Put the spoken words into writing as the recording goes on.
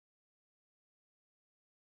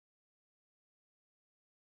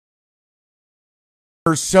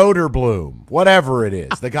Soderblom, whatever it is.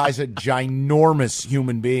 The guy's a ginormous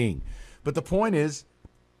human being. But the point is,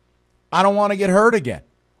 I don't want to get hurt again.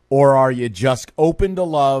 Or are you just open to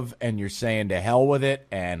love and you're saying to hell with it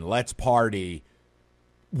and let's party?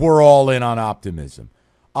 We're all in on optimism.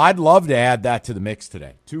 I'd love to add that to the mix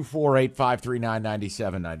today.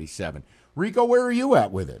 248-539-9797. Rico, where are you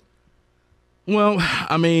at with it? Well,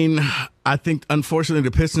 I mean, I think, unfortunately,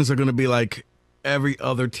 the Pistons are going to be like every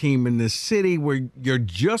other team in this city where you're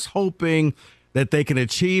just hoping that they can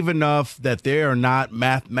achieve enough that they are not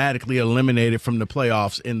mathematically eliminated from the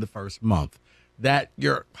playoffs in the first month. That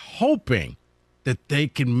you're hoping that they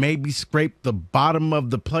can maybe scrape the bottom of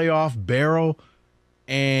the playoff barrel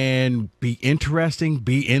and be interesting,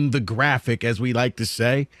 be in the graphic, as we like to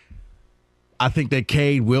say. I think that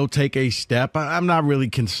Cade will take a step. I'm not really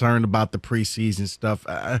concerned about the preseason stuff.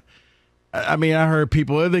 I mean, I heard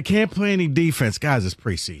people, they can't play any defense. Guys, it's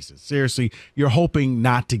preseason. Seriously, you're hoping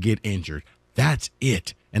not to get injured. That's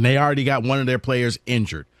it. And they already got one of their players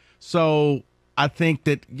injured. So I think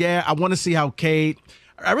that, I want to see how I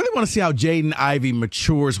really want to see how Jaden Ivey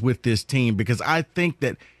matures with this team, because I think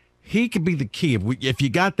that he could be the key. If you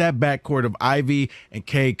got that backcourt of Ivey and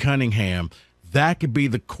Cade Cunningham, that could be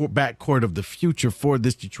the backcourt of the future for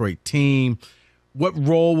this Detroit team. What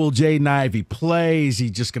role will Jaden Ivey play? Is he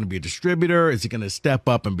just going to be a distributor? Is he going to step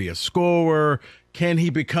up and be a scorer? Can he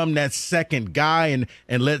become that second guy and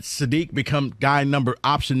let Sadiq become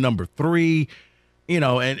option number 3?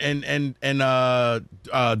 And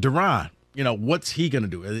Duran, what's he going to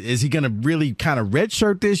do? Is he going to really kind of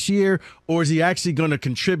redshirt this year, or is he actually going to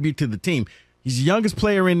contribute to the team? He's the youngest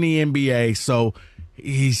player in the NBA, so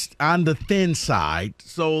he's on the thin side.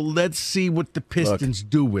 So let's see what the Pistons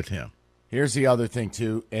do with him. Here's the other thing,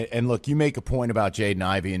 too. And look, you make a point about Jaden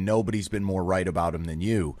Ivey, and nobody's been more right about him than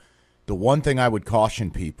you. The one thing I would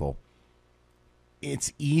caution people,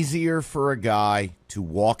 it's easier for a guy to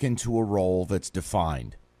walk into a role that's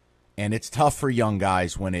defined. And it's tough for young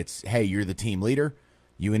guys when it's, hey, you're the team leader,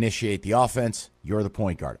 you initiate the offense, you're the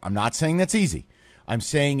point guard. I'm not saying that's easy. I'm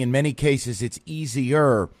saying in many cases it's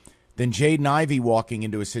easier than Jaden Ivey walking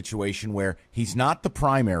into a situation where he's not the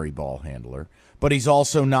primary ball handler, but he's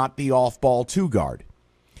also not the off-ball two guard.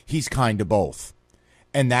 He's kind of both.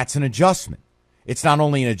 And that's an adjustment. It's not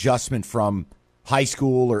only an adjustment from high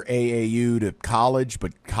school or AAU to college,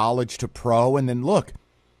 but college to pro. And then look,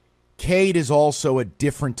 Cade is also a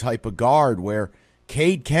different type of guard where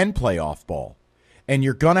Cade can play off-ball. And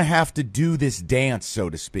you're going to have to do this dance, so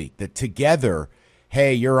to speak, that together,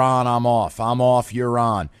 hey, you're on, I'm off, you're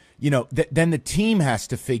on. Then the team has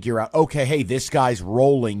to figure out, okay, hey, this guy's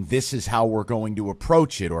rolling. This is how we're going to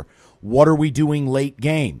approach it. Or what are we doing late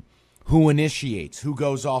game? Who initiates? Who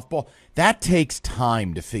goes off ball? That takes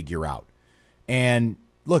time to figure out. And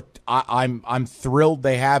look, I'm thrilled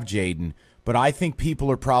they have Jaden, but I think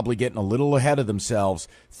people are probably getting a little ahead of themselves,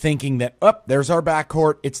 thinking that, there's our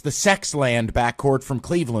backcourt. It's the Sexland backcourt from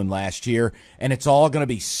Cleveland last year, and it's all going to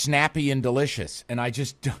be snappy and delicious. And I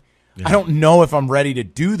don't know if I'm ready to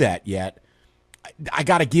do that yet. I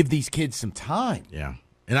got to give these kids some time. Yeah.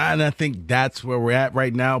 And I think that's where we're at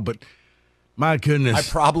right now. But my goodness.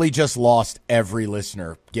 I probably just lost every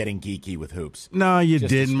listener getting geeky with hoops. No, you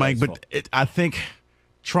didn't, Mike. But I think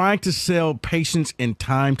trying to sell patience and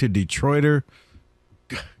time to Detroiter,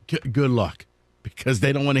 good luck, because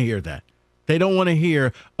they don't want to hear that. They don't want to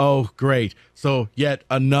hear, oh, great, so yet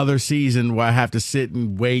another season where I have to sit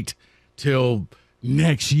and wait till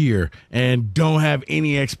next year and don't have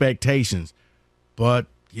any expectations. But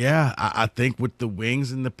yeah, I think with the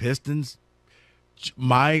Wings and the Pistons,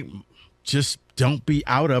 just don't be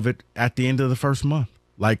out of it at the end of the first month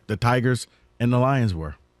like the Tigers and the Lions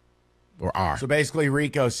were or are. So basically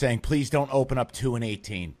Rico's saying, please don't open up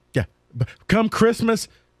 2-18. Yeah, but come Christmas,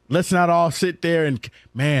 let's not all sit there and,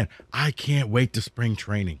 man, I can't wait to spring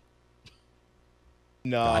training.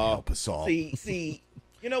 No. God help us all. See,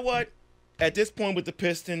 you know what? At this point with the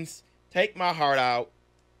Pistons, take my heart out,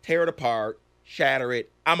 tear it apart, shatter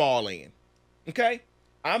it. I'm all in. Okay?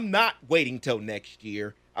 I'm not waiting till next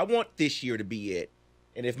year. I want this year to be it.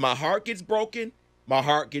 And if my heart gets broken, my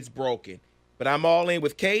heart gets broken. But I'm all in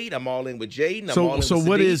with Cade. I'm all in with Jaden. I'm all in with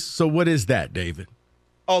Sadiq. So what is that, David?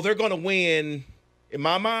 Oh, they're going to win, in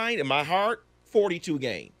my mind, in my heart, 42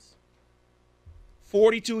 games.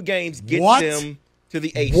 42 games gets them to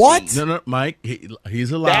the eighth seed. No, Mike,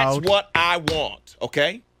 he's allowed. That's what I want,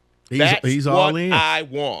 okay? He's all in. I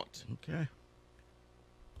want. Okay.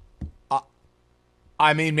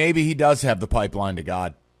 I mean, maybe he does have the pipeline to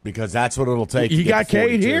God, because that's what it'll take. You got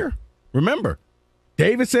Cade here. Remember,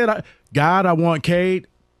 David said, God, I want Cade.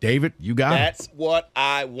 David, you got it. That's what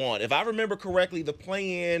I want. If I remember correctly, the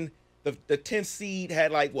play-in, the 10th seed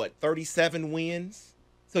had 37 wins.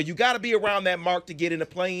 So you got to be around that mark to get in the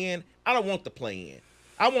play-in. I don't want the play-in.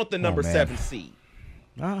 I want the number 7 seed.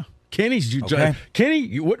 Kenny's Okay.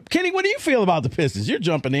 Kenny, what do you feel about the Pistons? You're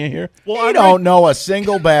jumping in here. Well, I don't know a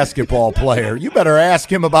single basketball player. You better ask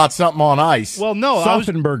him about something on ice. Well, no,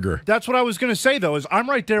 Softenberger. that's what I was going to say, though, is I'm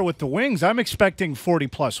right there with the Wings. I'm expecting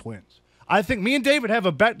 40-plus wins. I think me and David have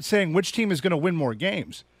a bet saying which team is going to win more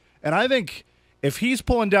games. And I think if he's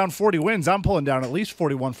pulling down 40 wins, I'm pulling down at least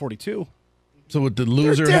 41, 42. So with the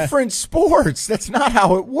loser, They're different sports. That's not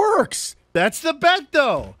how it works. That's the bet,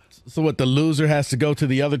 though. so what the loser has to go to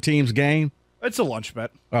the other team's game? It's a lunch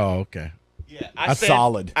bet. Oh, okay. Yeah, That's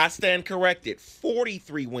solid. I stand corrected.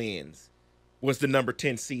 43 wins was the number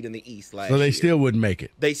 10 seed in the East last year. So they still wouldn't make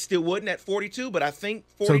it. They still wouldn't at 42, but I think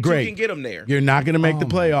 42 So great. can get them there. You're not going to make the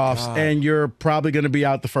playoffs, God. and you're probably going to be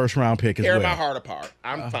out the first round pick as Tear well. my heart apart.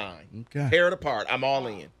 I'm fine. okay. Tear it apart. I'm all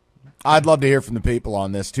in. I'd love to hear from the people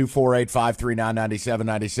on this.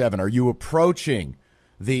 248-539-9797. Are you approaching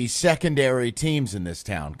the secondary teams in this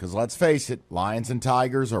town? Because let's face it, Lions and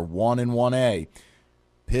Tigers are 1 and 1A.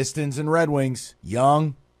 Pistons and Red Wings,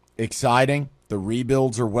 young, exciting. The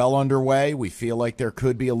rebuilds are well underway. We feel like there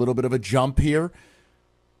could be a little bit of a jump here.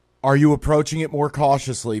 Are you approaching it more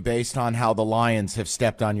cautiously based on how the Lions have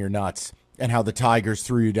stepped on your nuts and how the Tigers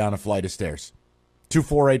threw you down a flight of stairs?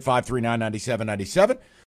 248-539-9797.